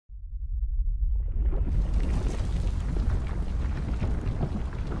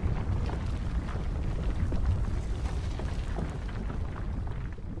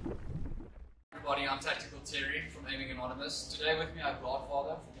Terry from Aiming Anonymous. Today with me I have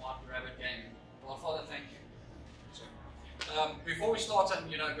Godfather from White Rabbit Gaming. Godfather, thank you. Before we start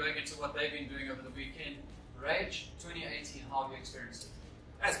going into what they've been doing over the weekend, Rage 2018, how have you experienced it?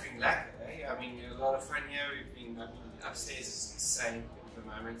 It's been glad, eh? I mean, a lot of fun here. We've been upstairs is insane at the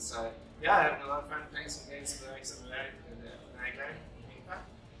moment, so yeah, having a lot of fun playing some games for the next of the night.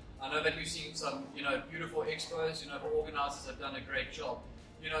 I know that we've seen some, beautiful expos. The organisers have done a great job.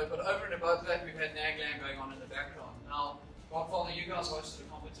 But over and above that, we've had Nag Lan going on in the background. Now, Godfather, you guys hosted a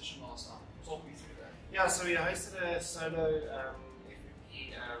competition last time. Talk me through that. Yeah, so we hosted a solo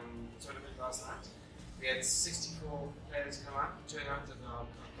FPP tournament last night. We had 64 players come out, turn out in our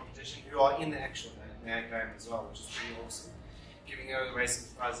competition, who are in the actual Nag Lan as well, which is pretty awesome. Giving away some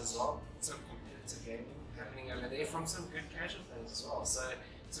prizes as well. Some competitive gaming happening over there from some good casual players as well. So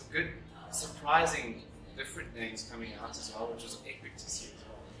some good, surprising, different names coming out as well, which was epic to see as well.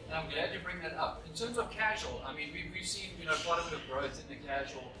 And I'm glad you bring that up. In terms of casual, I mean, we've seen quite a bit of growth in the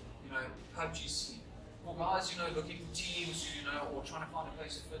casual, PUBG scene. For guys, looking for teams, or trying to find a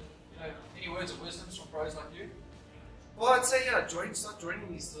place to fit. Any words of wisdom from pros like you? Well, I'd say start joining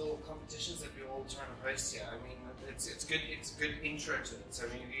these little competitions that we're all trying to host here. I mean, it's good. It's a good intro to it. So I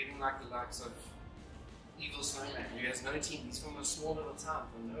mean, you're getting like the likes of Evil Snowman, who has no team. He's from a small little town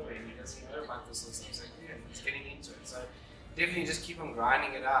from nowhere, and he doesn't know about this sort of stuff. So yeah, he's getting into it. So definitely just keep on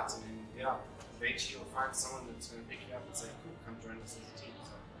grinding it out, and then yeah, eventually you'll find someone that's going to pick you up and say, "Cool, come join us as a team."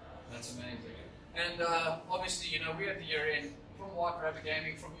 So that's amazing. And obviously, we're at the year end. From White Rabbit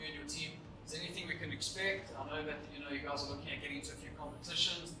Gaming, from you and your team, is there anything we can expect? I know that you guys are looking at getting into a few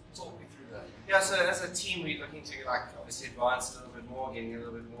competitions. Talk me through that. Yeah, so as a team, we're looking to obviously advance a little bit more, getting a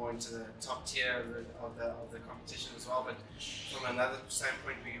little bit more into the top tier of the competition as well. But from another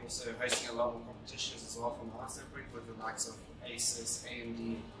standpoint, we're also hosting a lot more competitions as well from our standpoint with the likes of Asus,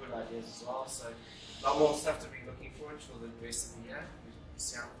 AMD, Cool Ideas as well. So a lot more stuff to be looking forward to for the rest of the year. We'll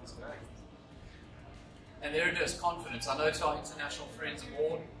see how things go. And there it is, confidence. I know to our international friends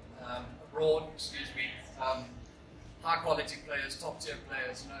abroad, high quality players, top tier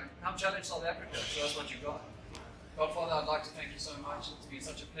players, come challenge South Africa, show us what you've got. Godfather, I'd like to thank you so much. It's been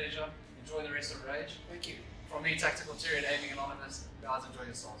such a pleasure. Enjoy the rest of Rage. Thank you. From me, Tactical Terry at Aiming Anonymous, guys, enjoy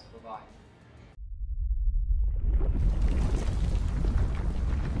yourselves. Bye-bye.